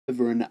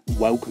And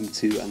welcome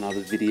to another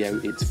video.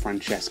 It's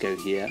Francesco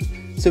here.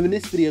 So in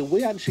this video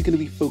we're actually going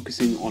to be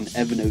focusing on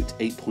Evernote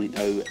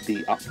 8.0,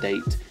 the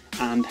update,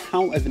 and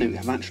how Evernote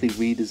have actually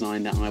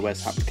redesigned their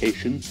iOS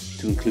application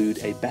to include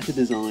a better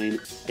design,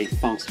 a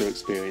faster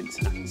experience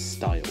and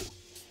style.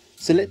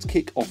 So let's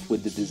kick off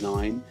with the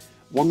design.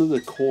 One of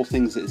the core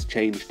things that has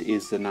changed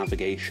is the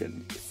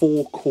navigation.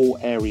 4 core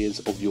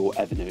areas of your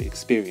Evernote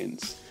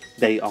experience.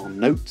 They are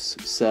Notes,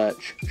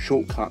 Search,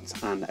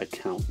 Shortcuts and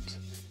Account.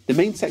 The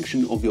main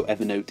section of your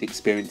Evernote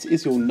experience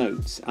is your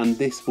notes, and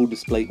this will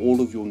display all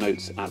of your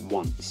notes at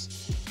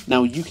once.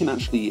 Now you can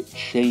actually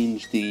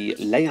change the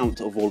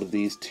layout of all of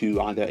these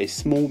to either a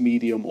small,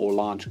 medium or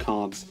large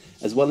cards,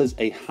 as well as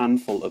a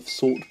handful of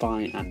sort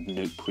by and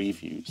note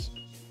previews.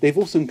 They've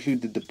also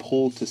included the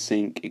pull to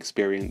sync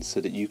experience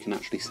so that you can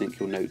actually sync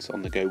your notes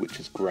on the go, which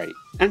is great.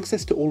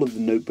 Access to all of the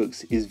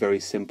notebooks is very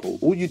simple.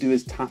 All you do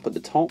is tap at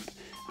the top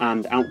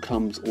and out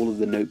comes all of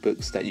the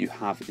notebooks that you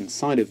have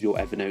inside of your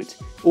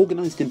Evernote,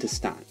 organised into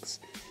stacks.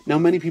 Now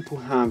many people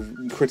have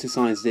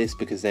criticised this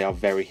because they are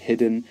very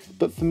hidden,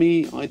 but for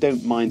me I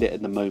don't mind it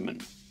at the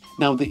moment.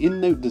 Now the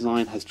in-note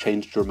design has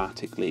changed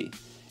dramatically.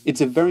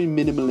 It's a very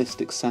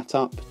minimalistic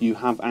setup. You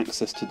have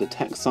access to the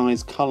text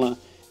size, colour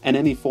and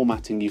any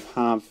formatting you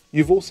have.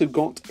 You've also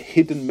got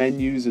hidden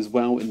menus as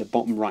well in the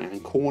bottom right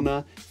hand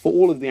corner for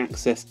all of the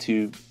access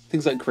to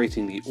things like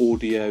creating the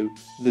audio,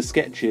 the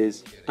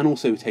sketches, and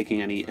also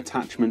taking any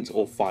attachments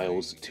or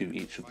files to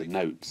each of the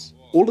notes.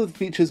 All of the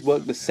features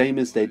work the same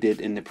as they did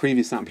in the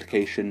previous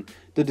application.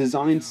 The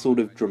design sort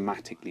of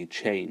dramatically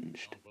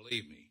changed.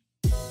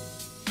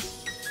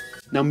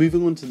 Now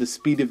moving on to the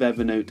speed of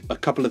Evernote, a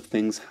couple of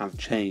things have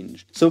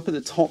changed. So up at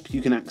the top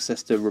you can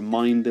access the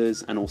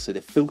reminders and also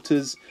the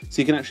filters, so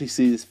you can actually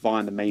see this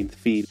via the main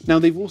feed. Now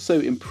they've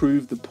also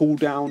improved the pull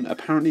down.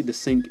 Apparently the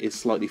sync is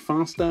slightly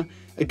faster.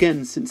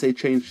 Again, since they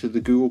changed to the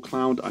Google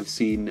Cloud, I've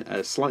seen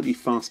a slightly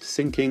faster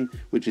syncing,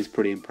 which is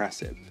pretty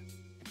impressive.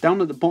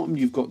 Down at the bottom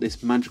you've got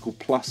this magical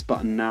plus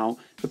button now.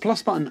 The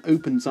plus button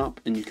opens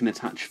up and you can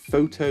attach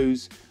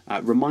photos,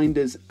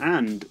 reminders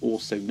and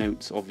also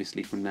notes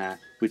obviously from there,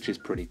 which is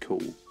pretty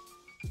cool.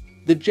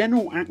 The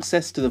general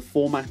access to the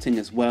formatting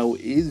as well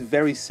is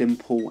very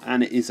simple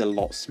and it is a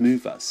lot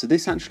smoother, so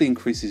this actually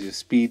increases your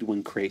speed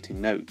when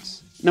creating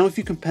notes. Now if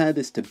you compare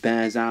this to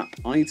Bear's app,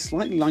 I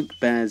slightly like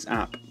Bear's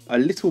app a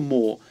little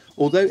more.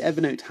 Although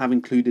Evernote have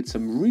included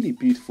some really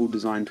beautiful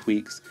design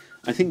tweaks,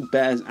 I think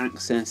Bear's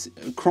access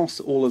across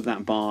all of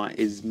that bar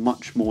is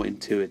much more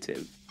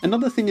intuitive.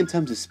 Another thing in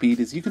terms of speed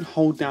is you can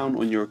hold down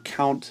on your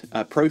account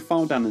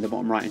profile down in the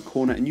bottom right hand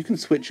corner and you can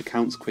switch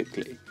accounts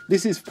quickly.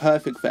 This is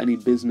perfect for any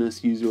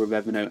business user of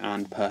Evernote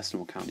and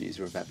personal account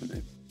user of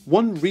Evernote.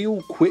 One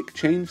real quick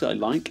change that I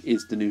like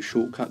is the new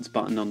shortcuts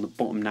button on the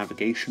bottom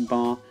navigation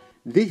bar.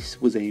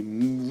 This was a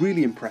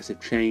really impressive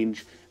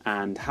change,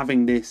 and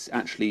having this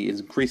actually has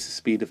increased the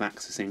speed of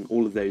accessing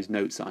all of those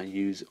notes that I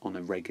use on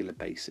a regular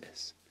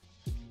basis.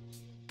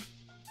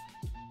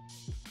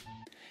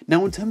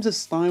 Now in terms of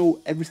style,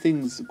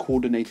 everything's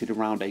coordinated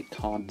around a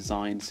card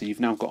design, so you've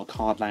now got a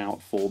card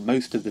layout for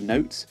most of the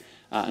notes,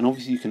 and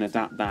obviously you can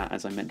adapt that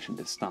as I mentioned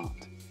at the start.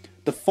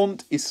 The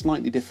font is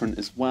slightly different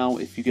as well.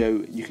 If you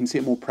go, you can see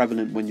it more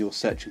prevalent when you're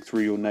searching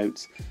through your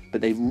notes,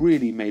 but they've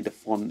really made the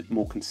font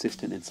more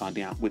consistent inside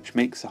the app, which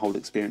makes the whole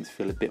experience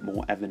feel a bit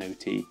more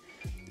Evernote-y.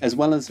 As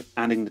well as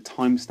adding the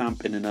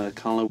timestamp in another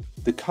colour.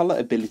 The colour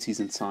abilities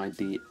inside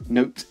the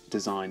note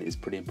design is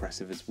pretty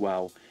impressive as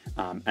well,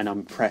 and I'm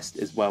impressed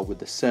as well with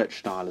the search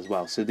style as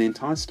well. So the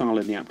entire style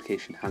in the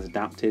application has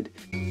adapted.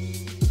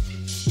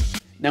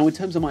 Now in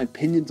terms of my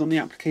opinions on the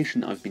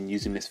application, I've been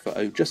using this for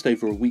just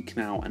over a week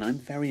now and I'm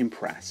very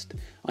impressed.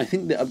 I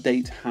think the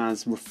update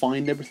has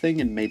refined everything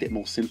and made it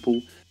more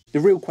simple. The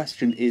real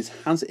question is,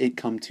 has it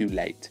come too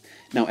late?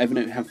 Now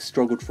Evernote have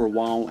struggled for a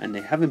while and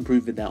they have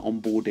improved their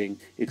onboarding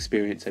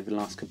experience over the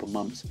last couple of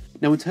months.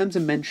 Now in terms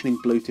of mentioning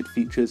bloated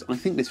features, I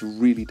think this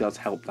really does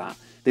help that.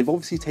 They've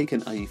obviously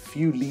taken a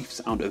few leaves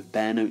out of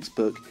Bear Note's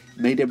book,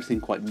 made everything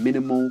quite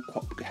minimal,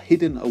 quite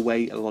hidden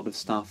away a lot of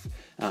stuff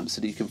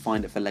so that you can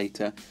find it for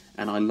later,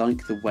 and I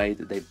like the way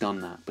that they've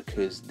done that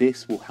because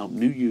this will help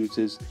new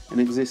users and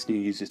existing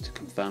users to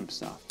confirm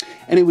stuff.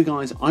 Anyway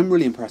guys, I'm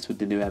really impressed with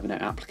the new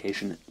Evernote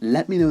application.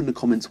 Let me know in the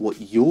comments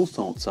what your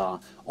thoughts are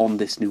on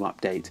this new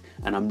update,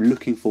 and I'm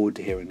looking forward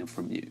to hearing them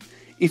from you.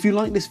 If you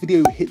like this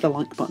video, hit the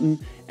like button,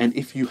 and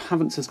if you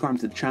haven't subscribed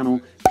to the channel,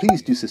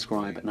 please do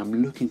subscribe, and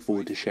I'm looking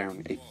forward to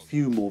sharing a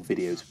few more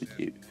videos with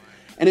you.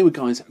 Anyway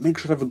guys, make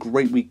sure to have a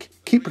great week,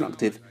 keep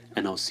productive,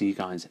 and I'll see you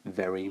guys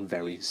very,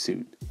 very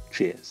soon.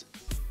 Cheers.